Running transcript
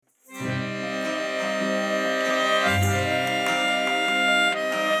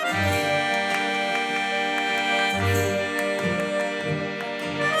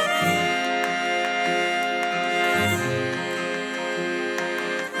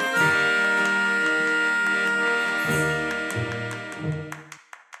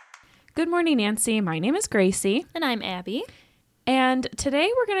morning, Nancy. My name is Gracie. And I'm Abby. And today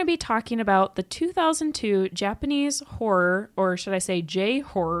we're going to be talking about the 2002 Japanese horror, or should I say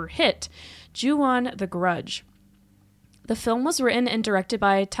J-horror hit, Ju-on the Grudge. The film was written and directed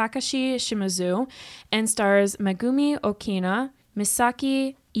by Takashi Shimizu and stars Megumi Okina,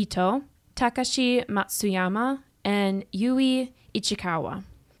 Misaki Ito, Takashi Matsuyama, and Yui Ichikawa.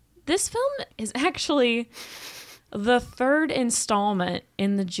 This film is actually the third installment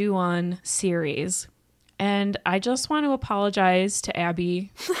in the Ju-on series. And I just want to apologize to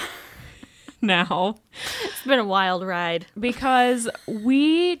Abby now. It's been a wild ride. Because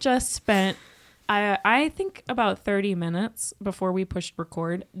we just spent, I think, about 30 minutes before we pushed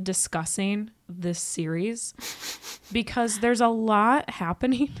record discussing this series. Because there's a lot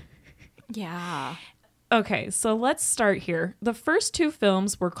happening. Yeah. Okay, so let's start here. The first two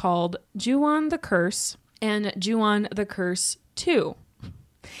films were called Ju-on the Curse and Ju-on the Curse 2.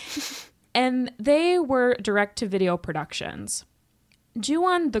 And they were direct-to-video productions.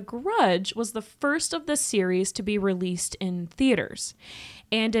 Ju-on the Grudge was the first of the series to be released in theaters.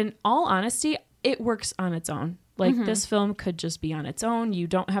 And in all honesty, it works on its own. Like, this film could just be on its own. You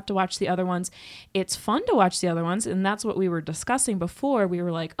don't have to watch the other ones. It's fun to watch the other ones, and that's what we were discussing before. We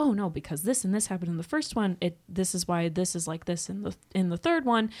were like, oh, no, because this and this happened in the first one. This is why this is like this in the third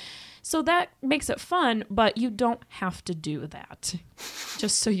one. So that makes it fun, but you don't have to do that.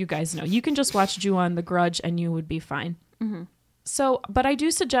 Just so you guys know. You can just watch Ju-on the Grudge, and you would be fine. Mm-hmm. So, but I do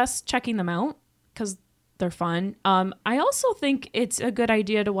suggest checking them out, because they're fun. I also think it's a good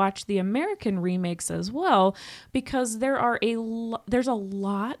idea to watch the American remakes as well, because there's a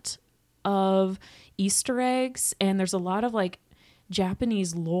lot of Easter eggs, and there's a lot of like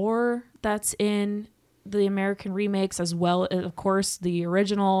Japanese lore that's in the American remakes as well as, of course, the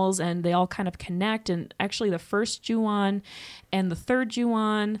originals, and they all kind of connect. And actually, the first Ju-on and the third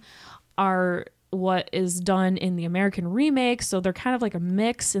Ju-on are what is done in the American remake, so they're kind of like a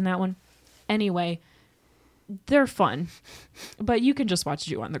mix in that one. Anyway, they're fun, but you can just watch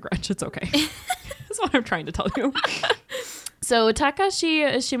Ju-on the Grudge. It's okay. That's what I'm trying to tell you. So Takashi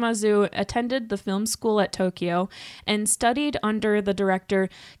Shimizu attended the film school at Tokyo and studied under the director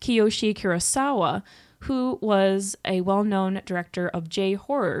Kiyoshi Kurosawa, who was a well-known director of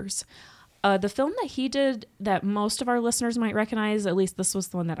J-horrors. The film that he did that most of our listeners might recognize, at least this was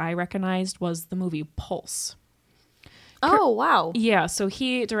the one that I recognized, was the movie Pulse. Oh, wow. Yeah, so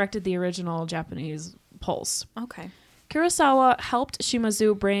he directed the original Japanese Pulse. Okay. Kurosawa helped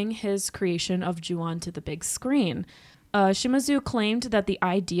Shimizu bring his creation of Ju-on to the big screen. Shimizu claimed that the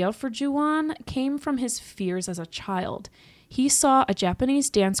idea for Ju-on came from his fears as a child. He saw a Japanese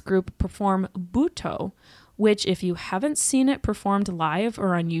dance group perform Buto, which, if you haven't seen it performed live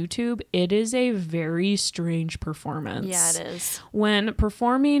or on YouTube, it is a very strange performance. Yeah, it is. When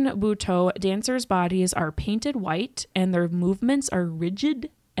performing Buto, dancers' bodies are painted white and their movements are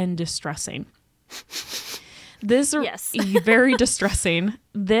rigid and distressing. This Yes. Very distressing.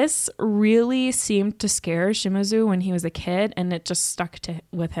 This really seemed to scare Shimizu when he was a kid, and it just stuck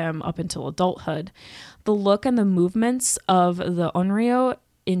with him up until adulthood. The look and the movements of the onryo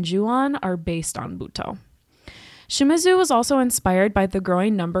in Ju-on are based on Buto. Shimizu was also inspired by the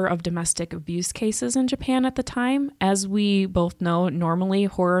growing number of domestic abuse cases in Japan at the time. As we both know, normally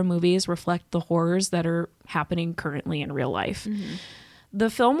horror movies reflect the horrors that are happening currently in real life. Mm-hmm. The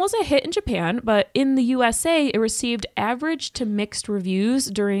film was a hit in Japan, but in the USA, it received average to mixed reviews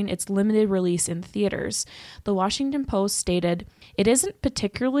during its limited release in theaters. The Washington Post stated, "It isn't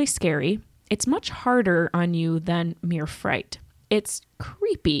particularly scary. It's much harder on you than mere fright. It's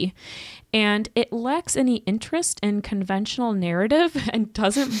creepy, and it lacks any interest in conventional narrative and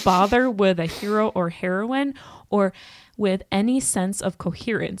doesn't bother with a hero or heroine or with any sense of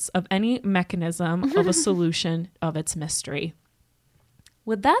coherence of any mechanism of a solution of its mystery."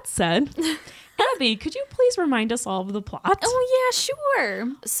 With that said, Abby, could you please remind us all of the plot? Oh, yeah,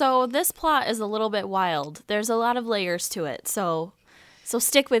 sure. So this plot is a little bit wild. There's a lot of layers to it, so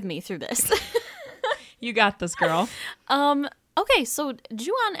stick with me through this. You got this, girl. Okay, so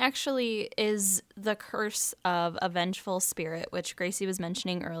Ju-on actually is the curse of a vengeful spirit, which Gracie was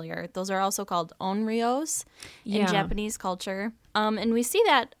mentioning earlier. Those are also called onryos in Japanese culture. And we see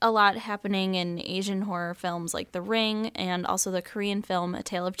that a lot happening in Asian horror films like The Ring and also the Korean film A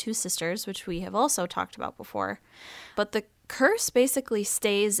Tale of Two Sisters, which we have also talked about before. But the curse basically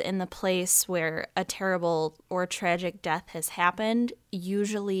stays in the place where a terrible or tragic death has happened,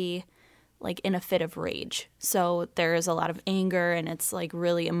 usually like in a fit of rage. So there is a lot of anger and it's like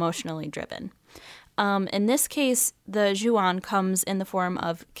really emotionally driven. In this case, the Ju-on comes in the form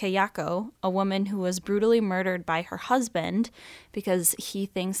of Kayako, a woman who was brutally murdered by her husband because he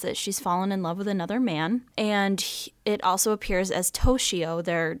thinks that she's fallen in love with another man. And it also appears as Toshio,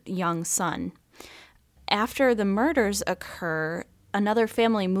 their young son. After the murders occur, another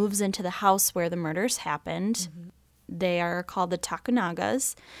family moves into the house where the murders happened. Mm-hmm. They are called the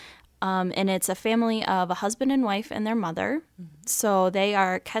Takunagas. And it's a family of a husband and wife and their mother. Mm-hmm. So they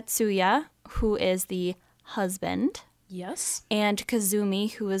are Katsuya, who is the husband. Yes. And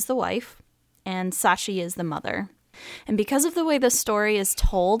Kazumi, who is the wife. And Sachi is the mother. And because of the way the story is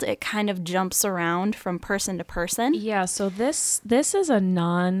told, it kind of jumps around from person to person. Yeah, so this is a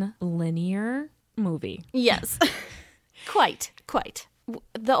non-linear movie. Yes. Quite.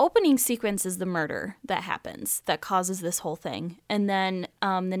 The opening sequence is the murder that happens, that causes this whole thing. And then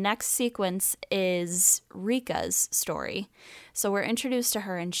the next sequence is Rika's story. So we're introduced to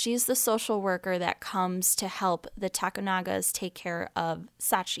her, and she's the social worker that comes to help the Takunagas take care of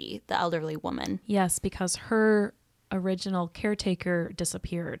Sachi, the elderly woman. Yes, because her original caretaker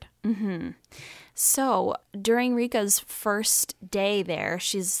disappeared. Mm-hmm. So during Rika's first day there,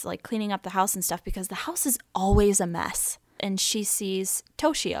 she's like cleaning up the house and stuff because the house is always a mess. And she sees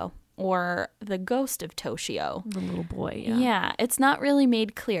Toshio, or the ghost of Toshio. The little boy, yeah. Yeah, it's not really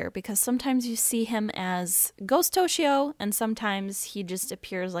made clear because sometimes you see him as Ghost Toshio, and sometimes he just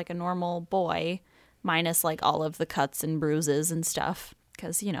appears like a normal boy, minus like all of the cuts and bruises and stuff,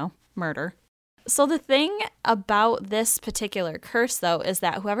 because, you know, murder. So the thing about this particular curse, though, is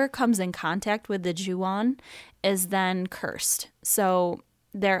that whoever comes in contact with the Ju-on is then cursed. So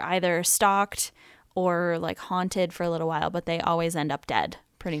they're either stalked or like haunted for a little while, but they always end up dead,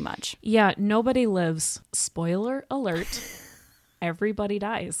 pretty much. Yeah, nobody lives. Spoiler alert. Everybody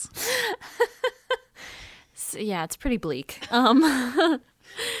dies. So, yeah, it's pretty bleak.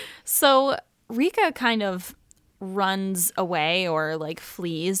 So Rika kind of runs away or like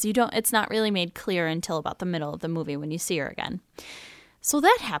flees. It's not really made clear until about the middle of the movie when you see her again. So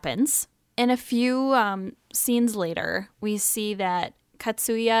that happens. And a few scenes later, we see that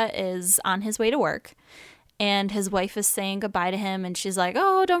Katsuya is on his way to work, and his wife is saying goodbye to him, and she's like,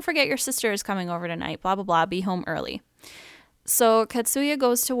 oh, don't forget your sister is coming over tonight, blah, blah, blah, be home early. So Katsuya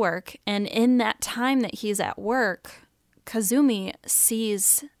goes to work, and in that time that he's at work, Kazumi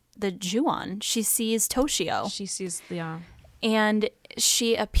sees the Ju-on. She sees Toshio. She sees, yeah. And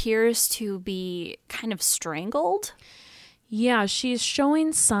she appears to be kind of strangled. Yeah, she's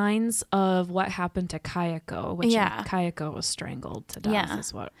showing signs of what happened to Kayako, which Kayako was strangled to death,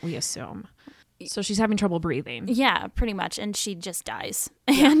 is what we assume. So she's having trouble breathing. Yeah, pretty much, and she just dies.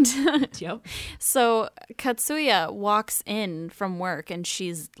 And yep. So Katsuya walks in from work, and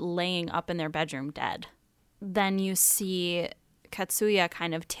she's laying up in their bedroom dead. Then you see Katsuya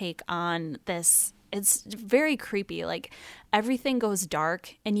kind of take on this. It's very creepy. Like, everything goes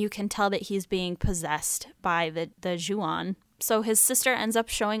dark, and you can tell that he's being possessed by the Ju-on. So his sister ends up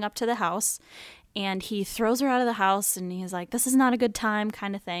showing up to the house, and he throws her out of the house, and he's like, this is not a good time,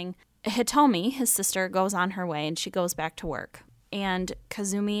 kind of thing. Hitomi, his sister, goes on her way, and she goes back to work. And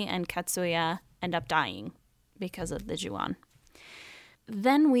Kazumi and Katsuya end up dying because of the Ju-on.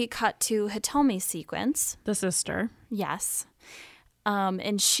 Then we cut to Hitomi's sequence. The sister. Yes.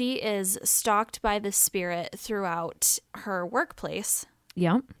 And she is stalked by the spirit throughout her workplace.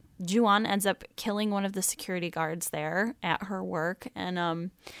 Yep. Ju-on ends up killing one of the security guards there at her work,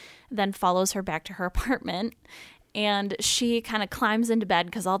 and then follows her back to her apartment. And she kind of climbs into bed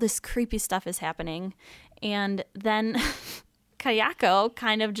because all this creepy stuff is happening. And then Kayako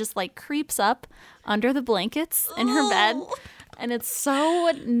kind of just like creeps up under the blankets in her bed. And it's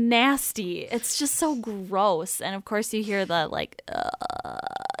so nasty. It's just so gross. And of course you hear the like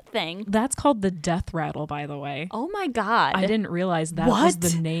thing. That's called the death rattle, by the way. Oh my God. I didn't realize that was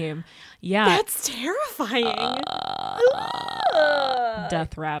the name. Yeah. That's terrifying.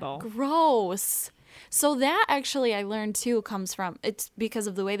 Death rattle. Gross. So that actually I learned too comes from, it's because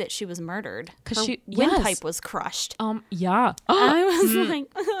of the way that she was murdered. Because her windpipe was crushed. Yeah. I was like,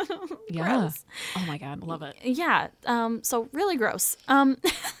 yeah. Gross. Oh my God, love it. Yeah. So really gross.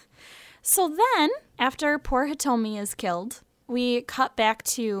 So then after poor Hitomi is killed, we cut back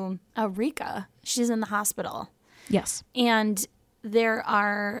to Rika. She's in the hospital. Yes. And there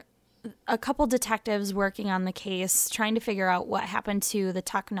are a couple detectives working on the case, trying to figure out what happened to the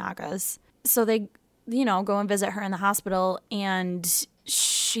Takunagas. So they, go and visit her in the hospital, and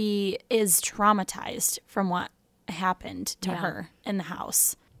she is traumatized from what happened to her in the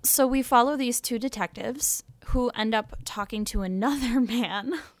house. So we follow these two detectives who end up talking to another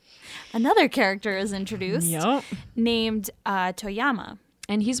man. Another character is introduced named Toyama.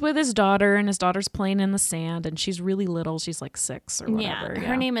 And he's with his daughter, and his daughter's playing in the sand, and she's really little. She's like 6 or whatever.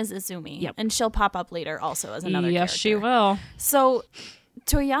 Her name is Izumi. Yep. And she'll pop up later also as another Yes, character. she will. So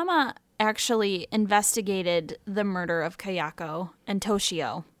Toyama actually investigated the murder of Kayako and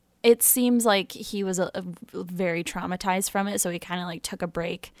Toshio. It seems like he was very traumatized from it, so he kind of like took a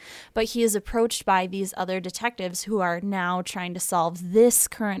break. But he is approached by these other detectives who are now trying to solve this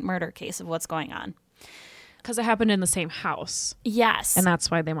current murder case of what's going on. Because it happened in the same house. Yes. And that's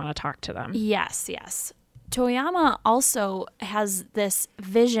why they want to talk to them. Yes. Toyama also has this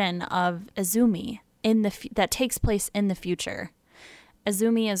vision of Izumi that takes place in the future.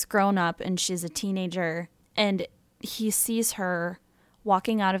 Izumi is grown up and she's a teenager, and he sees her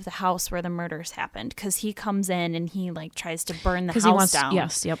walking out of the house where the murders happened because he comes in and he like tries to burn the house down.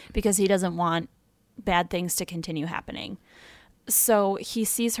 Yes, yep. Because he doesn't want bad things to continue happening. So he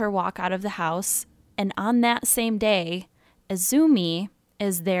sees her walk out of the house, and on that same day, Izumi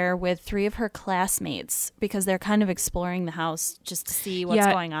is there with 3 of her classmates because they're kind of exploring the house just to see what's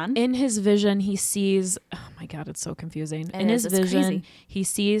going on. In his vision, he sees, oh my God, it's so confusing. It's vision, crazy. He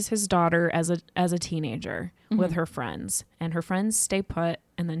sees his daughter as a teenager with her friends, and her friends stay put,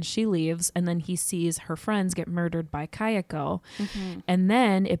 and then she leaves, and then he sees her friends get murdered by Kayako. And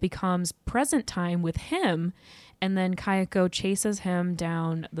then it becomes present time with him, and then Kayako chases him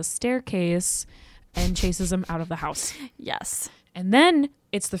down the staircase and chases him out of the house. Yes. And then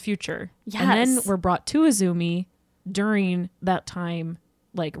it's the future. Yes. And then we're brought to Izumi during that time,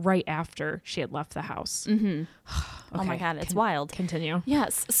 like right after she had left the house. Okay. Oh my God, it's wild. Continue.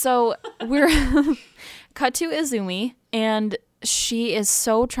 Yes. So we're cut to Izumi, and she is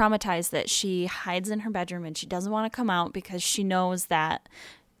so traumatized that she hides in her bedroom and she doesn't want to come out because she knows that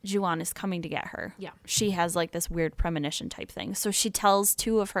Juon is coming to get her. Yeah. She has like this weird premonition type thing. So she tells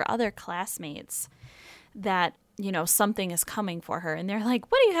 2 of her other classmates that, you know, something is coming for her. And they're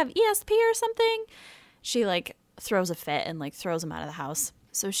like, what do you have, ESP or something? She like throws a fit and like throws him out of the house.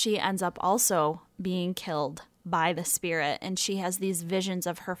 So she ends up also being killed by the spirit. And she has these visions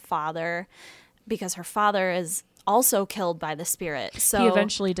of her father because her father is also killed by the spirit. So he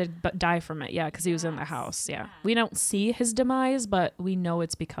eventually did die from it. Yeah. Because he was in the house. Yeah. We don't see his demise, but we know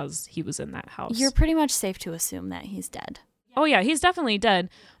it's because he was in that house. You're pretty much safe to assume that he's dead. Oh yeah. He's definitely dead.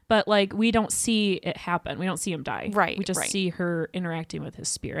 But like, we don't see it happen. We don't see him die. Right. We just see her interacting with his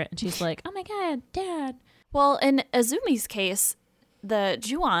spirit. And she's like, oh my God, Dad. Well, in Azumi's case, the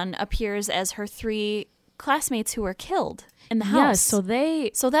Juon appears as her 3 classmates who were killed in the house.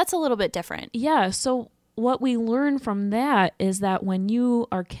 Yes. So that's a little bit different. Yeah. So what we learn from that is that when you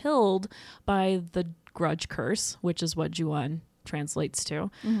are killed by the grudge curse, which is what Juon translates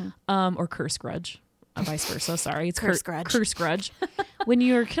to, or curse grudge. Vice versa. Sorry, it's curse grudge. Curse grudge. When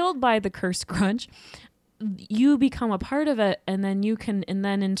you are killed by the curse grudge, you become a part of it, and then you can, and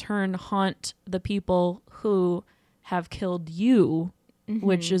then in turn haunt the people who have killed you.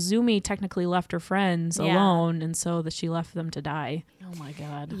 Which Izumi technically left her friends alone, and so that she left them to die. Oh my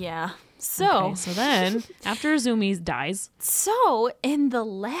God. Yeah. So then after Izumi dies, so in the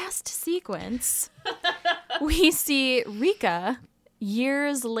last sequence, we see Rika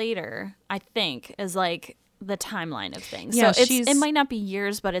years later, I think, is like the timeline of things. Yeah, so it might not be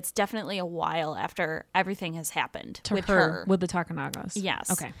years, but it's definitely a while after everything has happened with her. With the Takanagas.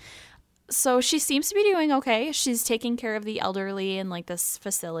 Yes. Okay. So she seems to be doing okay. She's taking care of the elderly in like this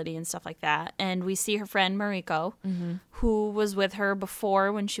facility and stuff like that. And we see her friend Mariko, who was with her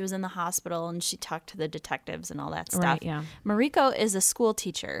before when she was in the hospital, and she talked to the detectives and all that stuff. Right, yeah. Mariko is a school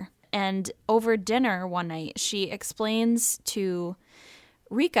teacher. And over dinner one night, she explains to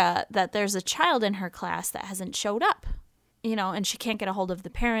Rika that there's a child in her class that hasn't showed up, you know, and she can't get a hold of the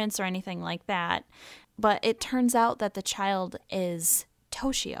parents or anything like that. But it turns out that the child is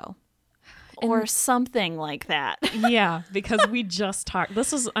Toshio. Or something like that. Yeah, because we just talked.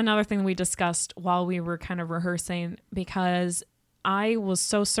 This is another thing we discussed while we were kind of rehearsing, because I was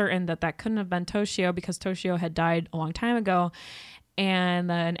so certain that that couldn't have been Toshio because Toshio had died a long time ago. And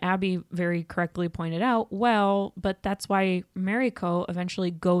then Abby very correctly pointed out, well, but that's why Mariko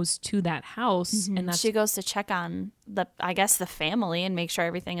eventually goes to that house. And that's she goes to check on the family and make sure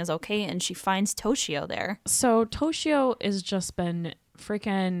everything is okay. And she finds Toshio there. So Toshio has just been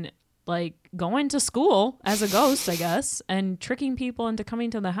freaking like going to school as a ghost, I guess, and tricking people into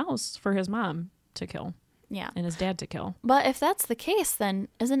coming to the house for his mom to kill. Yeah. And his dad to kill. But if that's the case, then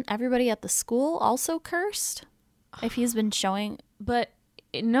isn't everybody at the school also cursed? If he's been showing... But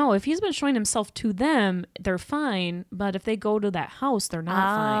no, if he's been showing himself to them, they're fine. But if they go to that house, they're not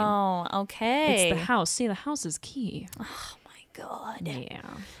fine. Oh, okay. It's the house. See, the house is key. Oh my God. Yeah.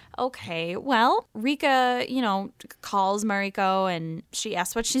 Okay, well, Rika, calls Mariko and she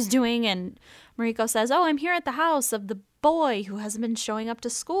asks what she's doing. And Mariko says, oh, I'm here at the house of the boy who hasn't been showing up to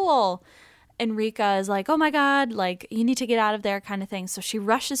school. And Rika is like, oh my God, like, you need to get out of there kind of thing. So she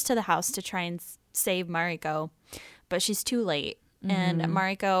rushes to the house to try and save Mariko, but she's too late. Mm-hmm. And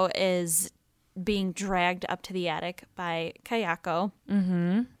Mariko is being dragged up to the attic by Kayako.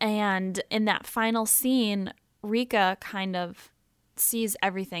 Mm-hmm. And in that final scene, Rika kind of sees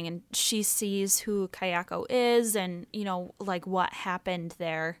everything, and she sees who Kayako is and, like what happened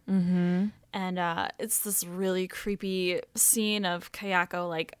there. Mm-hmm. And it's this really creepy scene of Kayako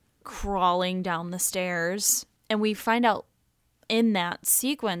like crawling down the stairs. And we find out in that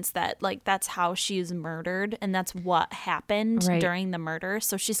sequence that like that's how she's murdered and that's what happened during the murder.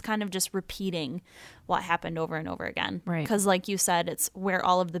 So she's kind of just repeating what happened over and over again. Right. Because like you said, it's where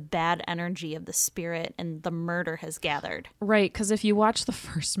all of the bad energy of the spirit and the murder has gathered. Right. Because if you watch the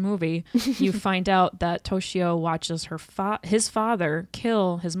first movie, you find out that Toshio watches his father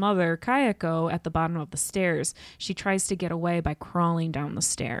kill his mother, Kayako, at the bottom of the stairs. She tries to get away by crawling down the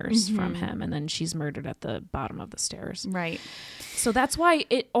stairs from him, and then she's murdered at the bottom of the stairs. Right. So that's why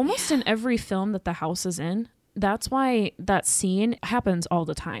it almost in every film that the house is in, that's why that scene happens all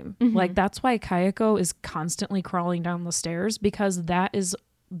the time. Mm-hmm. Like that's why Kayako is constantly crawling down the stairs, because that is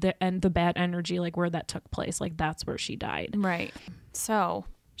the bad energy, like where that took place. Like that's where she died. Right. So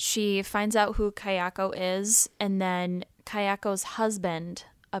she finds out who Kayako is, and then Kayako's husband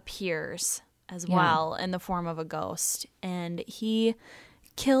appears as well in the form of a ghost, and he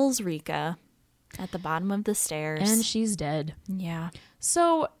kills Rika at the bottom of the stairs. And she's dead. Yeah.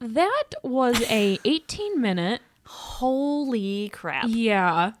 So that was a 18-minute. Holy crap.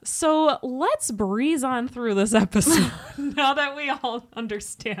 Yeah. So let's breeze on through this episode now that we all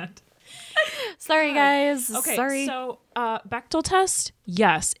understand. Sorry, guys. Okay, sorry. So Bechdel test,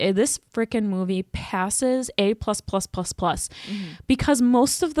 yes, this freaking movie passes A+++++, because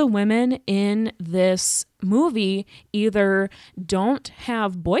most of the women in this movie either don't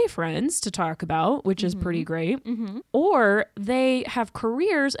have boyfriends to talk about, which is pretty great, or they have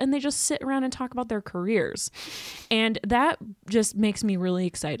careers and they just sit around and talk about their careers. And that just makes me really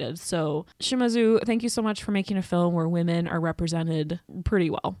excited. So Shimazu, thank you so much for making a film where women are represented pretty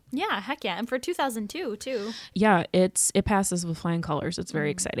well. Yeah, heck yeah. And for 2002 too. Yeah, it passes with flying colors. It's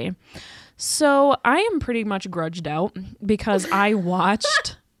very exciting. So I am pretty much grudged out because I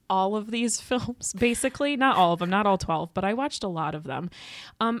watched all of these films, basically. Not all of them, not all 12, but I watched a lot of them.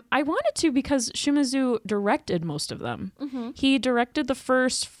 I wanted to because Shimazu directed most of them. He directed the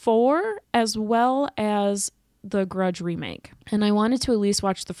first 4 as well as the Grudge remake. And I wanted to at least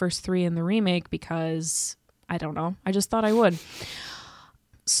watch the first 3 in the remake because, I don't know, I just thought I would.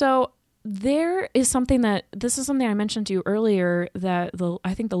 So this is something I mentioned to you earlier that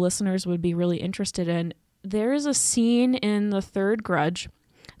I think the listeners would be really interested in. There is a scene in the third Grudge,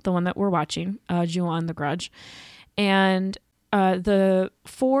 the one that we're watching, Ju-on the Grudge, and the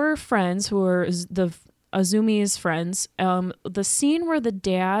 4 friends who are the Azumi's friends, the scene where the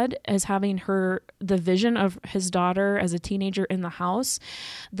dad is having the vision of his daughter as a teenager in the house,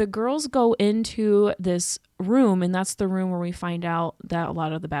 the girls go into this room, and that's the room where we find out that a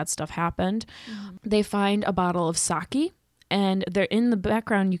lot of the bad stuff happened. They find a bottle of sake, and they're in the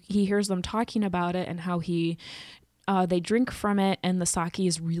background. He hears them talking about it and how they drink from it, and the sake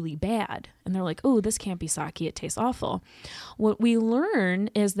is really bad. And they're like, oh, this can't be sake. It tastes awful. What we learn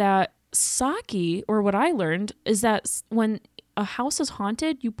is that sake, or what I learned, is that when a house is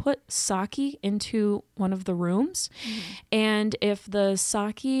haunted, you put sake into one of the rooms. And if the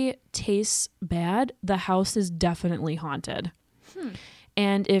sake tastes bad, the house is definitely haunted.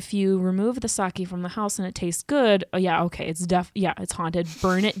 And if you remove the sake from the house and it tastes good, it's haunted.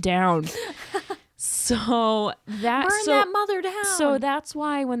 Burn it down. So burn that mother down. So that's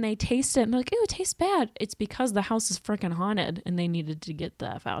why when they taste it, and they're like, "Ew, it tastes bad." It's because the house is freaking haunted, and they needed to get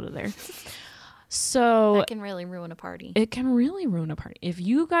the F out of there. So that can really ruin a party. It can really ruin a party. If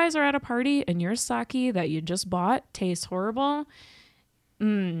you guys are at a party and your sake that you just bought tastes horrible,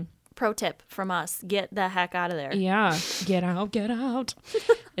 pro tip from us: get the heck out of there. Yeah, get out.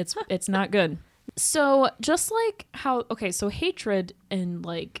 It's not good. So just like how so hatred and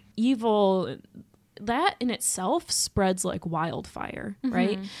like evil, that in itself spreads like wildfire,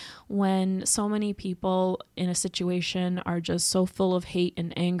 right? When so many people in a situation are just so full of hate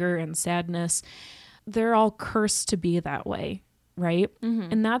and anger and sadness, they're all cursed to be that way, right?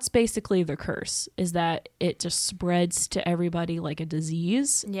 And that's basically the curse, is that it just spreads to everybody like a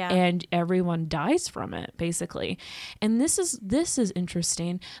disease, and everyone dies from it, basically. And this is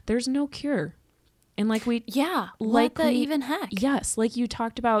interesting. There's no cure. And like we what the even heck? Yes, like you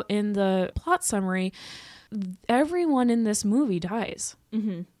talked about in the plot summary, everyone in this movie dies.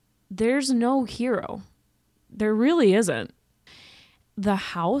 Mm-hmm. There's no hero. There really isn't. The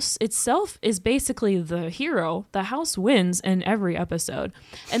house itself is basically the hero. The house wins in every episode.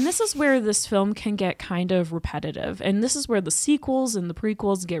 And this is where this film can get kind of repetitive. And this is where the sequels and the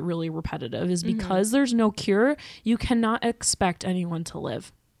prequels get really repetitive, is because there's no cure. You cannot expect anyone to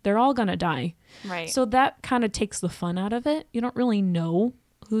live. They're all going to die. Right. So that kind of takes the fun out of it. You don't really know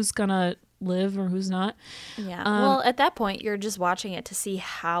who's going to live or who's not. Yeah. Well, at that point, you're just watching it to see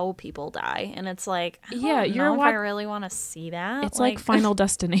how people die. And it's like, I don't know if I really want to see that. It's like Final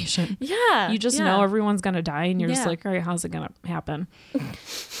Destination. Yeah. You just know everyone's going to die and you're just like, all right, how's it going to happen?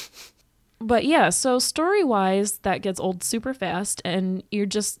 But yeah, so story-wise, that gets old super fast and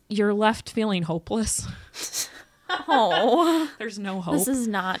you're left feeling hopeless. Oh, there's no hope. This is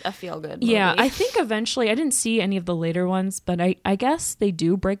not a feel-good movie. Yeah, I think eventually, I didn't see any of the later ones, but I guess they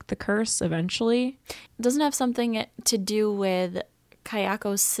do break the curse eventually. Doesn't it have something to do with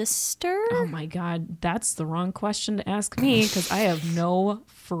Kayako's sister? Oh my God, that's the wrong question to ask me because I have no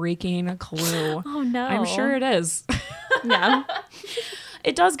freaking clue. Oh no. I'm sure it is. Yeah.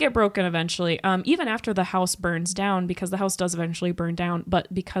 It does get broken eventually, even after the house burns down, because the house does eventually burn down, but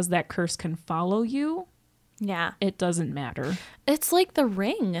because that curse can follow you. Yeah. It doesn't matter. It's like The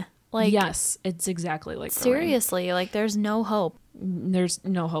Ring. Like, yes, it's exactly like seriously, The Ring. Like there's no hope. There's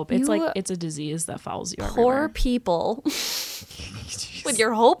no hope. It's like it's a disease that follows you poor everywhere. People with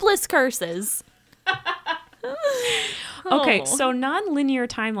your hopeless curses. Okay, so non-linear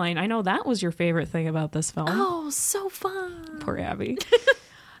timeline. I know that was your favorite thing about this film. Oh, so fun. Poor Abby.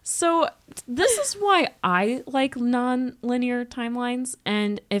 So this is why I like non-linear timelines.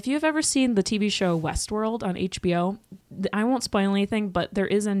 And if you've ever seen the TV show Westworld on HBO, I won't spoil anything, but there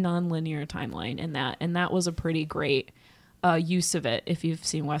is a non-linear timeline in that. And that was a pretty great use of it if you've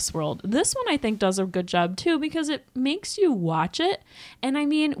seen Westworld. This one I think does a good job too, because it makes you watch it. And I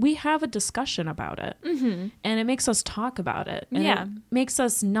mean, we have a discussion about it. Mm-hmm. And it makes us talk about it. And it makes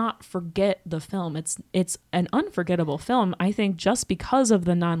us not forget the film. It's an unforgettable film, I think, just because of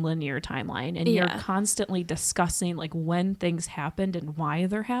the nonlinear timeline. And you're constantly discussing like when things happened and why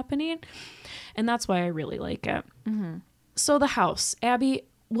they're happening. And that's why I really like it. Mm-hmm. So the house. Abby,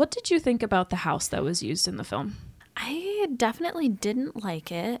 what did you think about the house that was used in the film? I definitely didn't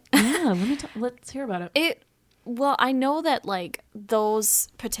like it. Yeah, let's hear about it. Well, I know that like those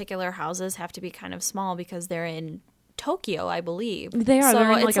particular houses have to be kind of small because they're in Tokyo, I believe. They are. So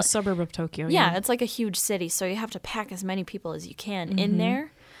they're in like a suburb of Tokyo. Yeah, it's like a huge city, so you have to pack as many people as you can in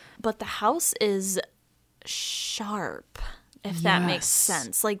there. But the house is sharp, if that makes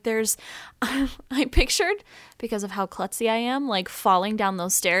sense. Like there's, I pictured, because of how klutzy I am, like falling down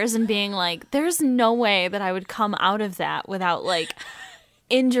those stairs and being like, there's no way that I would come out of that without like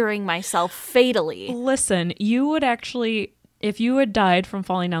injuring myself fatally. Listen, you would actually, if you had died from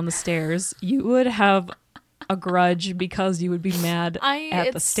falling down the stairs, you would have a grudge because you would be mad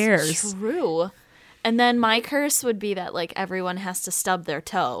at the stairs. It's true. And then my curse would be that like everyone has to stub their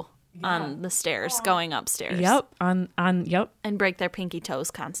toe. On the stairs, going upstairs. Yep, yep. And break their pinky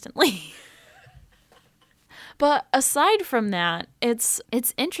toes constantly. But aside from that, it's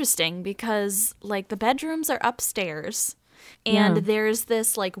interesting because like the bedrooms are upstairs and there's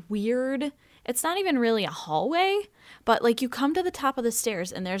this like weird, it's not even really a hallway, but like you come to the top of the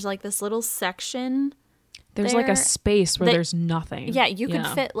stairs and there's like this little section. There's like a space where there's nothing. Yeah, you could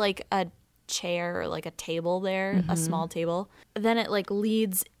fit like a chair or like a table there, a small table. Then it like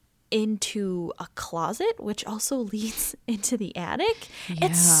leads into a closet, which also leads into the attic. Yeah.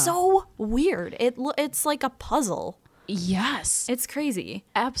 It's so weird. It's like a puzzle. Yes. It's crazy.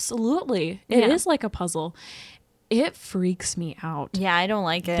 Absolutely. It is like a puzzle. It freaks me out. Yeah, I don't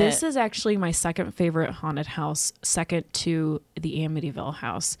like it. This is actually my second favorite haunted house, second to the Amityville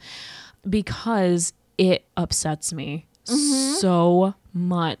house, because it upsets me so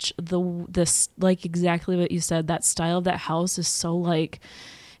much. This like exactly what you said, that style of that house is so like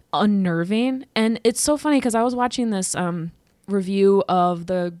unnerving. And it's so funny because I was watching this review of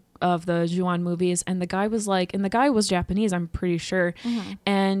the Ju-on movies, and the guy was like, and the guy was Japanese, I'm pretty sure,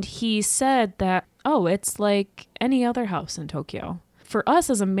 and he said that, oh, it's like any other house in Tokyo. For us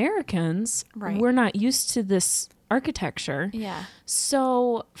as Americans, we're not used to this architecture. Yeah.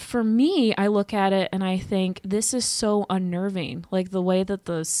 So for me, I look at it and I think this is so unnerving, like the way that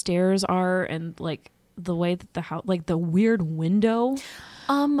the stairs are, and like the way that the house, like the weird window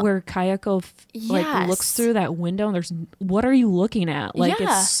where Kayako like looks through that window and there's, what are you looking at? Like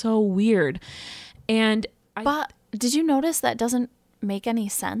it's so weird. And but did you notice that doesn't make any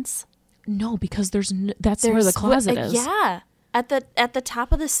sense? No, because that's where the closet is. Yeah. At the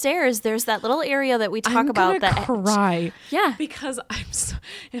top of the stairs, there's that little area that we talk about. I'm gonna cry. Yeah, because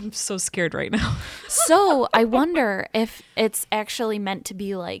I'm so scared right now. So I wonder if it's actually meant to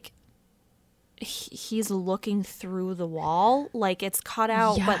be like he's looking through the wall, like it's cut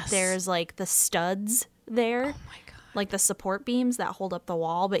out, but there's like the studs there. Oh my god! Like the support beams that hold up the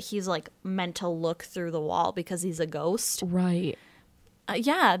wall, but he's like meant to look through the wall because he's a ghost. Right.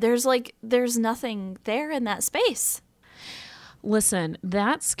 Yeah. There's nothing there in that space. Listen,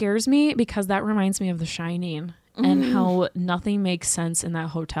 that scares me because that reminds me of The Shining and how nothing makes sense in that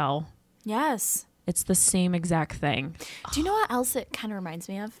hotel. Yes. It's the same exact thing. Do you know what else it kind of reminds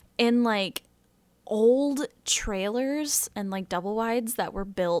me of? In like old trailers and like double wides that were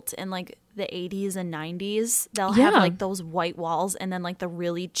built in like the 80s and 90s, they'll have like those white walls and then like the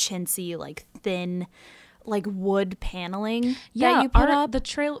really chintzy, like thin, like wood paneling that you put up. The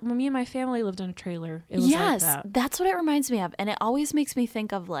trailer. Me and my family lived in a trailer. It was like that. That's what it reminds me of, and it always makes me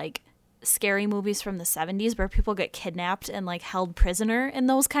think of like scary movies from the 70s where people get kidnapped and like held prisoner in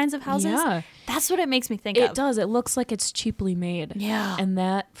those kinds of houses. Yeah, that's what it makes me think of. It does. It looks like it's cheaply made. Yeah, and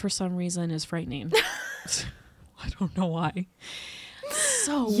that for some reason is frightening. I don't know why.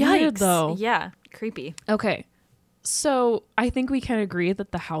 So weird though. Yeah, creepy. Okay, so I think we can agree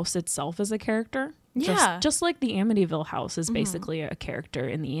that the house itself is a character. Yeah. Just like the Amityville house is basically a character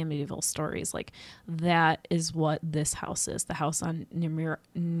in the Amityville stories. Like that is what this house is. The house on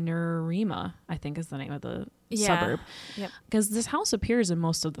Nerima, I think is the name of the suburb. Yep. Because this house appears in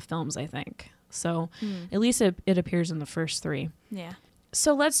most of the films, I think. So at least it appears in the first 3. Yeah.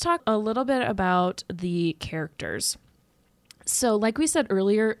 So let's talk a little bit about the characters. So like we said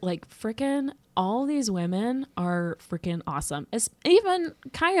earlier, like frickin' all these women are freaking awesome. Even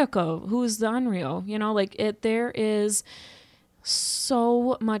Kayako, who's the Onryo, like there is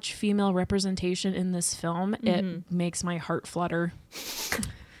so much female representation in this film. It makes my heart flutter.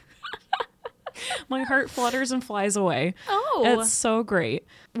 My heart flutters and flies away. Oh, it's so great.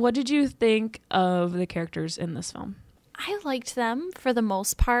 What did you think of the characters in this film? I liked them for the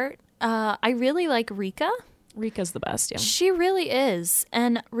most part. I really like Rika. Rika's the best, yeah. She really is.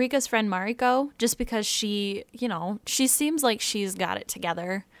 And Rika's friend Mariko, just because she seems like she's got it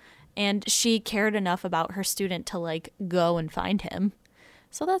together and she cared enough about her student to like go and find him.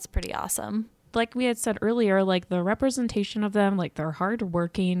 So that's pretty awesome. Like we had said earlier, like the representation of them, like they're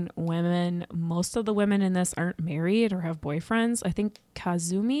hardworking women. Most of the women in this aren't married or have boyfriends. I think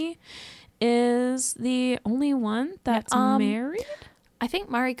Kazumi is the only one that's married. I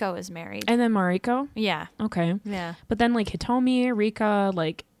think Mariko is married. And then Mariko? Yeah. Okay. Yeah. But then like Hitomi, Rika,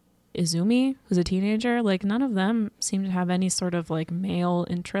 like Izumi, who's a teenager, like none of them seem to have any sort of like male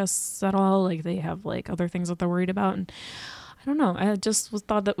interests at all. Like they have like other things that they're worried about. And I don't know. I just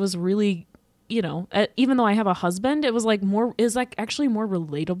thought that was really, even though I have a husband, it was like actually more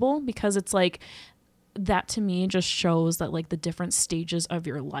relatable because it's like that to me just shows that like the different stages of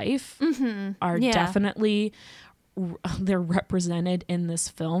your life are definitely they're represented in this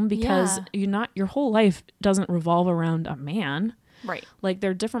film because your whole life doesn't revolve around a man. Right. Like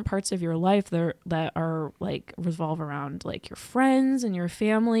there are different parts of your life that are like revolve around like your friends and your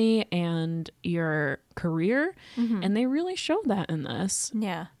family and your career. And they really show that in this.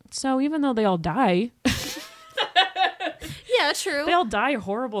 Yeah. So even though they all die, yeah, true. They all die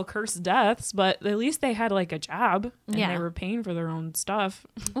horrible cursed deaths, but at least they had like a job and they were paying for their own stuff.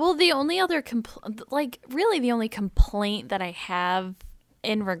 Well, the only other the only complaint that I have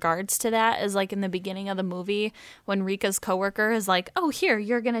in regards to that is like in the beginning of the movie when Rika's coworker is like, "Oh, here,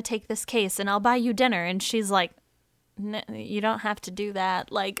 you're going to take this case and I'll buy you dinner." And she's like, "You don't have to do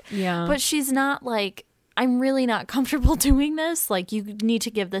that." Like, but she's not like, "I'm really not comfortable doing this. Like, you need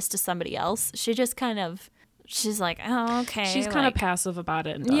to give this to somebody else." She just kind of she's like, "Oh, okay." She's kind of passive about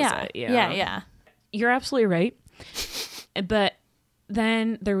it and does it. Yeah. You're absolutely right. But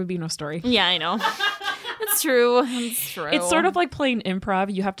then there would be no story. Yeah, I know. It's true. It's true. It's sort of like playing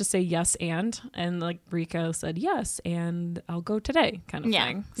improv. You have to say yes and like Rika said yes and I'll go today kind of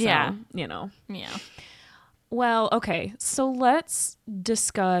thing. So, Yeah. Yeah. Well, okay. So let's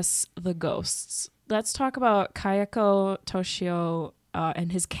discuss the ghosts. Let's talk about Kayako Toshio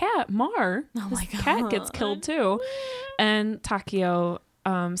and his cat, Mar. Oh my God. Cat gets killed too. And Takio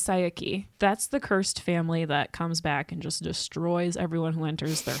Sayaki. That's the cursed family that comes back and just destroys everyone who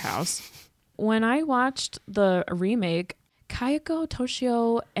enters their house. When I watched the remake, Kayako,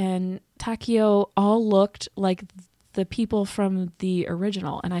 Toshio, and Takio all looked like the people from the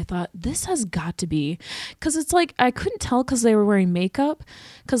original. And I thought, this has got to be, because it's like, I couldn't tell because they were wearing makeup,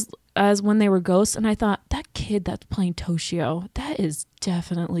 because as when they were ghosts, and I thought, that kid that's playing Toshio, that is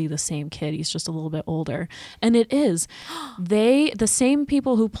definitely the same kid. He's just a little bit older. And it is. The same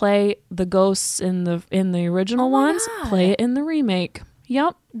people who play the ghosts in the original ones play it in the remake.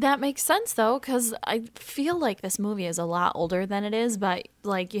 Yep. That makes sense, though, because I feel like this movie is a lot older than it is, but,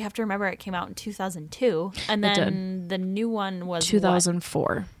 like, you have to remember it came out in 2002, and then the new one was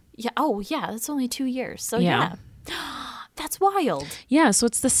 2004. What? Yeah. Oh, yeah. That's only 2 years. So, yeah. That's wild. Yeah, so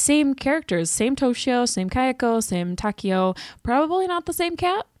it's the same characters. Same Toshio, same Kayako, same Takio. Probably not the same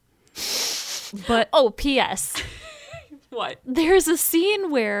cat. But oh, P.S. What? There's a scene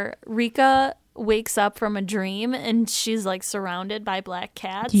where Rika wakes up from a dream and she's like surrounded by black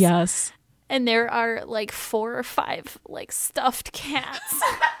cats. Yes. And there are like 4 or 5 like stuffed cats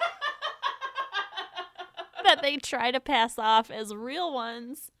that they try to pass off as real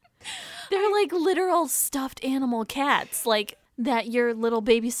ones. They're like literal stuffed animal cats, like that your little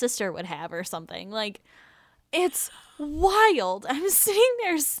baby sister would have or something. Like, it's wild. I'm sitting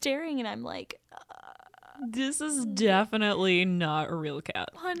there staring and I'm like, this is definitely not a real cat.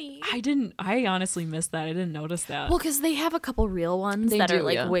 Honey. I honestly missed that. I didn't notice that. Well, because they have a couple real ones that are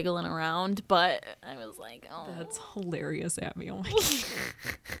like wiggling around, but I was like, oh. That's hilarious, Abby. Oh my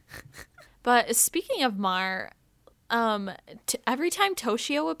God. But speaking of Mar, every time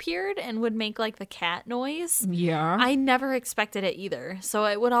Toshio appeared and would make like the cat noise, yeah, I never expected it either. So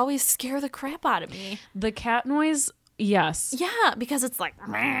it would always scare the crap out of me. The cat noise, yes. Yeah, because it's like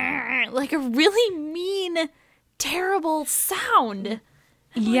a really mean, terrible sound.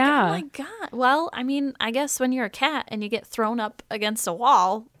 Yeah. Like, oh my God. Well, I mean, I guess when you're a cat and you get thrown up against a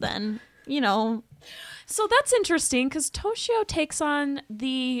wall, then, you know. So that's interesting because Toshio takes on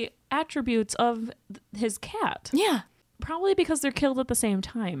the attributes of his cat. Yeah. Probably because they're killed at the same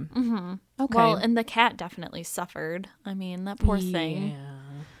time. Mm-hmm. Okay. Well, and the cat definitely suffered. I mean, that poor thing.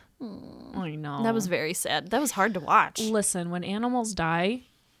 Yeah. I know. That was very sad. That was hard to watch. Listen, when animals die,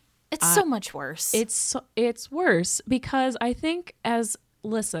 it's so much worse. It's worse because I think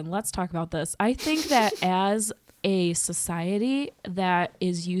let's talk about this. I think that as a society that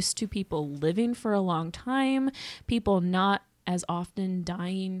is used to people living for a long time, people not as often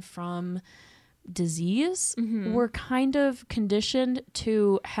dying from disease, we're kind of conditioned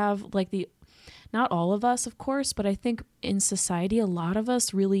to have like not all of us, of course, but I think in society, a lot of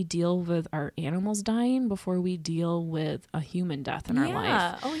us really deal with our animals dying before we deal with a human death in our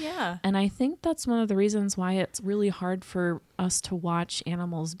life. Oh, yeah. And I think that's one of the reasons why it's really hard for us to watch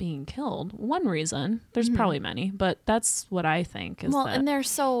animals being killed. One reason. There's probably many, but that's what I think. And they're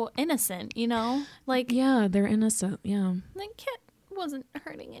so innocent, you know? Like, yeah, they're innocent. Yeah. The cat wasn't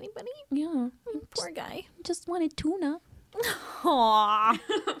hurting anybody. Yeah. Poor guy. Just wanted tuna. Aww.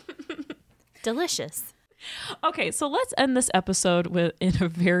 Delicious. Okay, so let's end this episode in a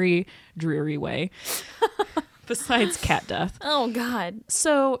very dreary way. Besides cat death. Oh, God.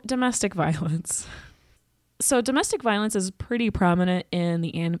 So, domestic violence. So, domestic violence is pretty prominent in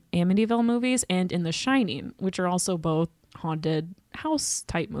the Amityville movies and in The Shining, which are also both haunted house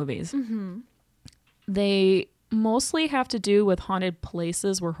type movies. Mm-hmm. They mostly have to do with haunted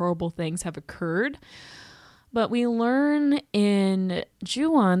places where horrible things have occurred. But we learn in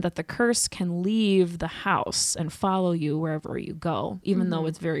Ju-on that the curse can leave the house and follow you wherever you go, even though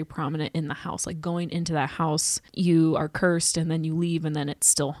it's very prominent in the house. Like going into that house, you are cursed and then you leave and then it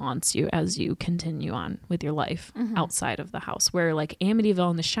still haunts you as you continue on with your life outside of the house. Where like Amityville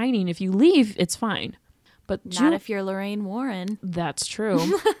and The Shining, if you leave, it's fine. But not if you're Lorraine Warren. That's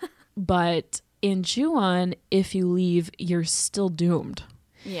true. But in Ju-on, if you leave, you're still doomed.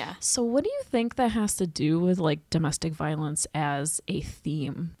 Yeah. So what do you think that has to do with like domestic violence as a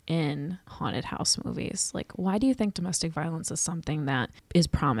theme in haunted house movies? Like, why do you think domestic violence is something that is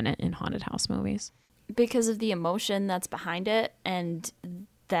prominent in haunted house movies? Because of the emotion that's behind it and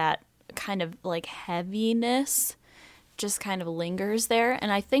that kind of like heaviness just kind of lingers there.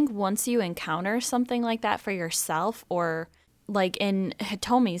 And I think once you encounter something like that for yourself, or like in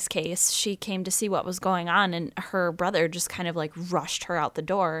Hitomi's case, she came to see what was going on and her brother just kind of like rushed her out the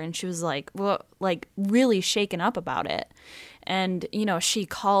door and she was like, well, like really shaken up about it. And, you know, she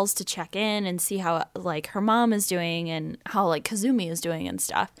calls to check in and see how like her mom is doing and how like Kazumi is doing and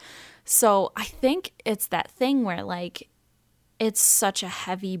stuff. So I think it's that thing where like it's such a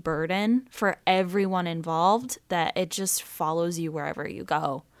heavy burden for everyone involved that it just follows you wherever you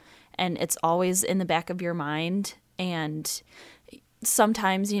go. And it's always in the back of your mind. And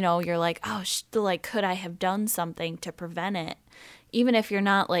sometimes, you know, you're like, oh, like, could I have done something to prevent it? Even if you're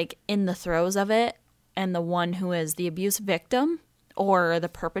not like in the throes of it and the one who is the abuse victim or the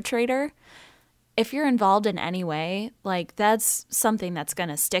perpetrator, if you're involved in any way, like that's something that's going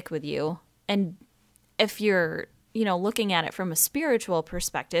to stick with you. And if you're, looking at it from a spiritual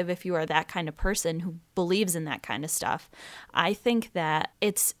perspective, if you are that kind of person who believes in that kind of stuff, I think that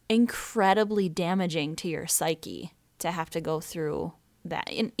it's incredibly damaging to your psyche to have to go through that.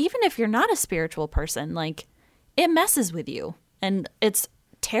 And even if you're not a spiritual person, like it messes with you and it's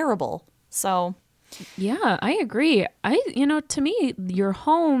terrible. So yeah, I agree. To me, your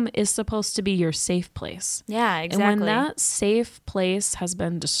home is supposed to be your safe place. Yeah, exactly. And when that safe place has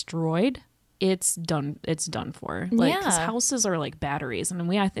been destroyed, it's done for. Like, because houses are like batteries. And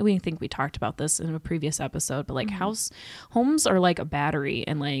we think we talked about this in a previous episode, but like homes are like a battery,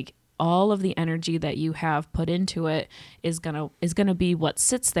 and like all of the energy that you have put into it is gonna be what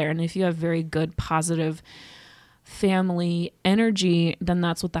sits there. And if you have very good, positive family energy, then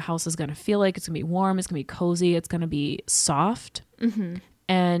that's what the house is going to feel like. It's going to be warm. It's going to be cozy. It's going to be soft. Mm-hmm.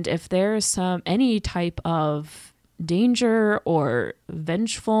 And if there's any type of danger or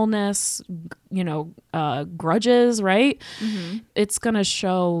vengefulness, grudges, right? Mm-hmm. It's going to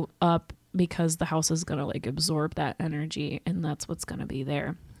show up because the house is going to like absorb that energy, and that's what's going to be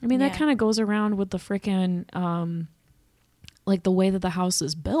there. I mean, that kind of goes around with the freaking, like the way that the house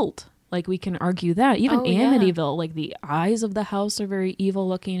is built. Like, we can argue that. Even Amityville, like, the eyes of the house are very evil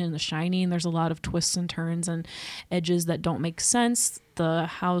looking and shiny, and there's a lot of twists and turns and edges that don't make sense. The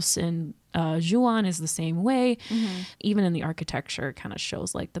house in Ju-on is the same way. Mm-hmm. Even in the architecture, it kind of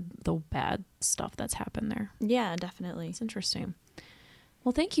shows, like, the bad stuff that's happened there. Yeah, definitely. It's interesting.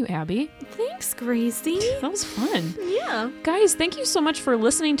 Well, thank you, Abby. Thanks, Gracie. That was fun. Yeah. Guys, thank you so much for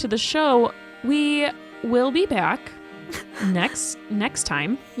listening to the show. We will be back next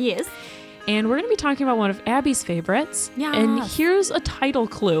time. Yes. And we're going to be talking about one of Abby's favorites. Yeah. And here's a title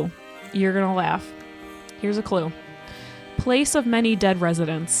clue. You're going to laugh. Here's a clue. Place of Many Dead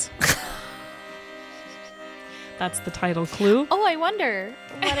Residents. That's the title clue. Oh, I wonder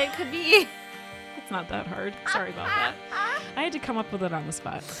what it could be. It's not that hard. Sorry about that. I had to come up with it on the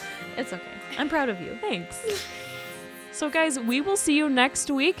spot. It's okay. I'm proud of you. Thanks. So guys, we will see you next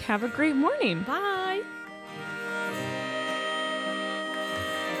week. Have a great morning. Bye.